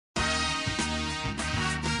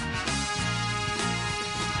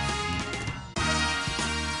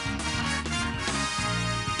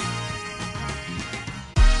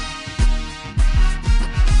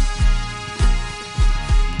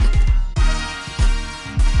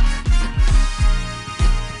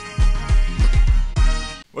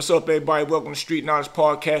What's up, everybody? Welcome to Street Knowledge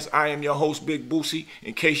Podcast. I am your host, Big Bootsie.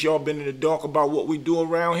 In case y'all been in the dark about what we do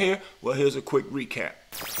around here, well, here's a quick recap.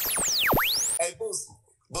 Hey,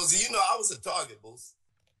 Bootsie, you know I was a target, Bootsie.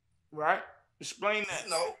 Right? Explain that. You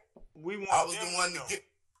know, I was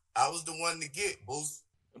the one to get, Bootsie.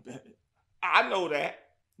 I know that,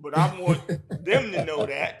 but I want them to know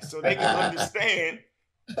that so they can understand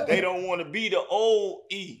they don't want to be the old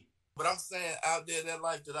E. But I'm saying out there, that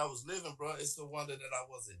life that I was living, bro, it's a wonder that I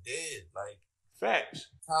wasn't dead. Like, facts.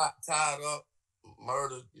 Tied up,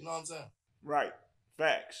 murdered, you know what I'm saying? Right.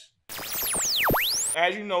 Facts.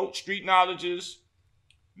 As you know, street knowledge is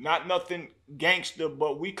not nothing gangster,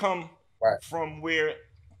 but we come from where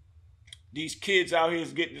these kids out here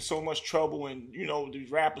is getting in so much trouble, and, you know, these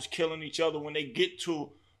rappers killing each other when they get to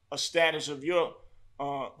a status of your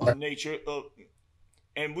nature.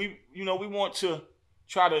 And we want to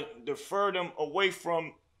try to defer them away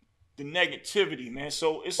from the negativity, man.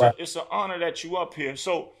 So it's an honor that you up here.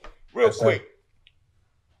 So real quick,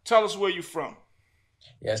 tell us where you from.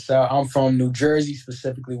 Yes, sir. I'm from New Jersey,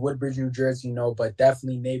 specifically Woodbridge, New Jersey, you know, but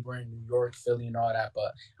definitely neighboring New York, Philly, and all that.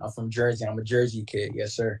 But I'm from Jersey. I'm a Jersey kid.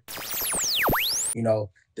 Yes, sir. You know,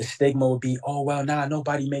 the stigma would be, oh, well,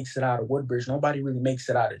 nobody makes it out of Woodbridge. Nobody really makes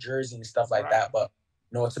it out of Jersey and stuff like that. But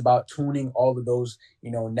you know, it's about tuning all of those,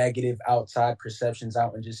 you know, negative outside perceptions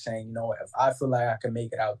out and just saying, you know, if I feel like I can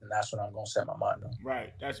make it out, then that's what I'm going to set my mind on.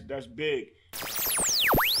 Right. That's big.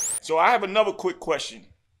 So I have another quick question.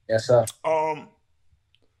 Yes, sir.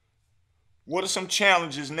 What are some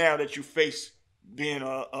challenges now that you face being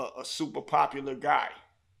a super popular guy?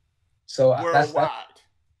 So worldwide.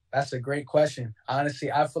 That's a great question.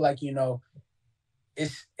 Honestly, I feel like, you know,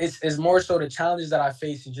 it's more so the challenges that I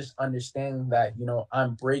face is just understanding that, you know,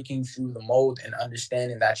 I'm breaking through the mold and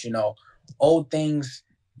understanding that, you know, old things,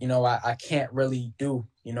 you know, I can't really do.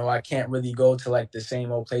 You know, I can't really go to like the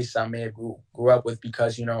same old places I may have grew up with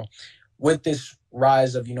because, you know, with this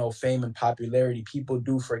rise of, you know, fame and popularity, people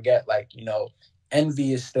do forget, like, you know,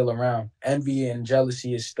 envy is still around. Envy and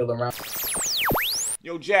jealousy is still around.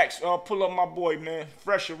 Yo, Jax, pull up my boy, man.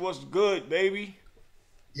 Fresher, what's good, baby?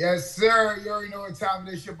 Yes, sir. You already know what time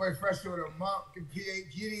it is. Your boy Fresh with a monk and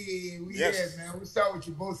PhD. We here, man. What's up with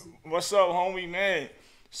you, Bootsie? What's up, homie, man?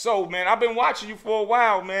 So, man, I've been watching you for a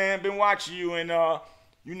while, man. Been watching you, and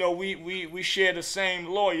you know, we share the same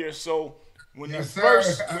lawyer. So when you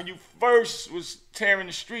first was tearing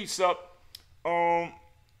the streets up,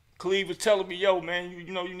 Cleve was telling me, yo, man,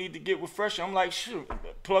 you know, you need to get with Fresher. I'm like, shoot,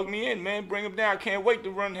 plug me in, man. Bring him down. I can't wait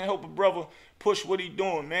to run and help a brother push what he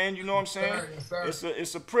doing, man. You know what I'm saying? Yes, sir.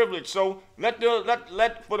 It's a privilege. So let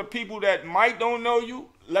for the people that might don't know you,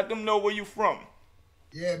 let them know where you from.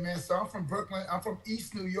 Yeah, man. So I'm from Brooklyn. I'm from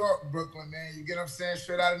East New York, Brooklyn, man. You get what I'm saying?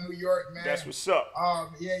 Straight out of New York, man. That's what's up.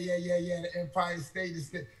 Yeah. The Empire State, the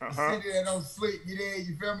city that don't sleep. You there?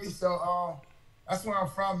 You feel me? So that's where I'm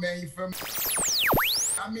from, man. You feel me?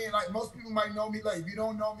 I mean, like, most people might know me. Like, if you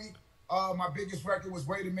don't know me, my biggest record was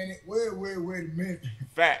Wait a Minute. Wait a minute.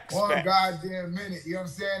 Facts. One goddamn minute. You know what I'm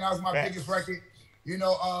saying? That was my biggest record. You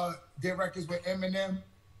know, did records with Eminem,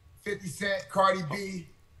 50 Cent, Cardi B.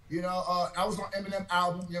 You know, I was on Eminem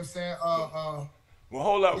album. You know what I'm saying? Well,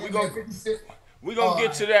 hold up. We're going to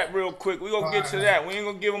get to that real quick. We're going to get to that. We ain't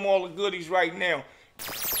going to give them all the goodies right now.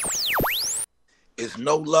 It's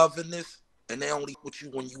no love in this, and they only put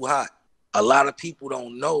you when you hot. A lot of people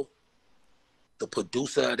don't know the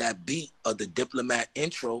producer of that beat of the Diplomat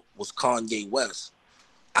intro was Kanye West.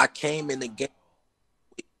 I came in the game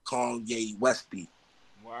with Kanye West beat.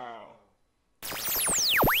 Wow.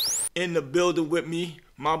 In the building with me,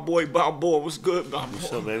 my boy Balboa. What's good, Balboa?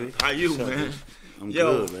 What's up, baby? How you, man? I'm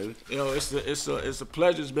good, baby. Yo, it's a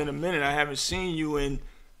pleasure. It's been a minute. I haven't seen you in,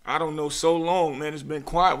 I don't know, so long, man. It's been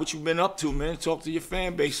quiet. What you been up to, man? Talk to your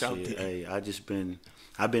fan base out there. Hey,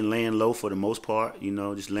 I've been laying low for the most part, you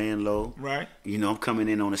know, just laying low. Right. You know, I'm coming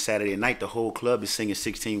in on a Saturday night. The whole club is singing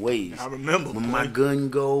 16 Ways. I remember. When my gun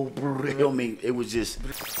go, I mean, it was just.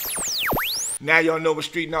 Now y'all know what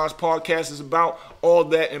Street Knowledge Podcast is about. All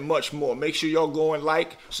that and much more. Make sure y'all go and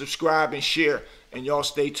like, subscribe, and share. And y'all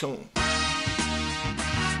stay tuned.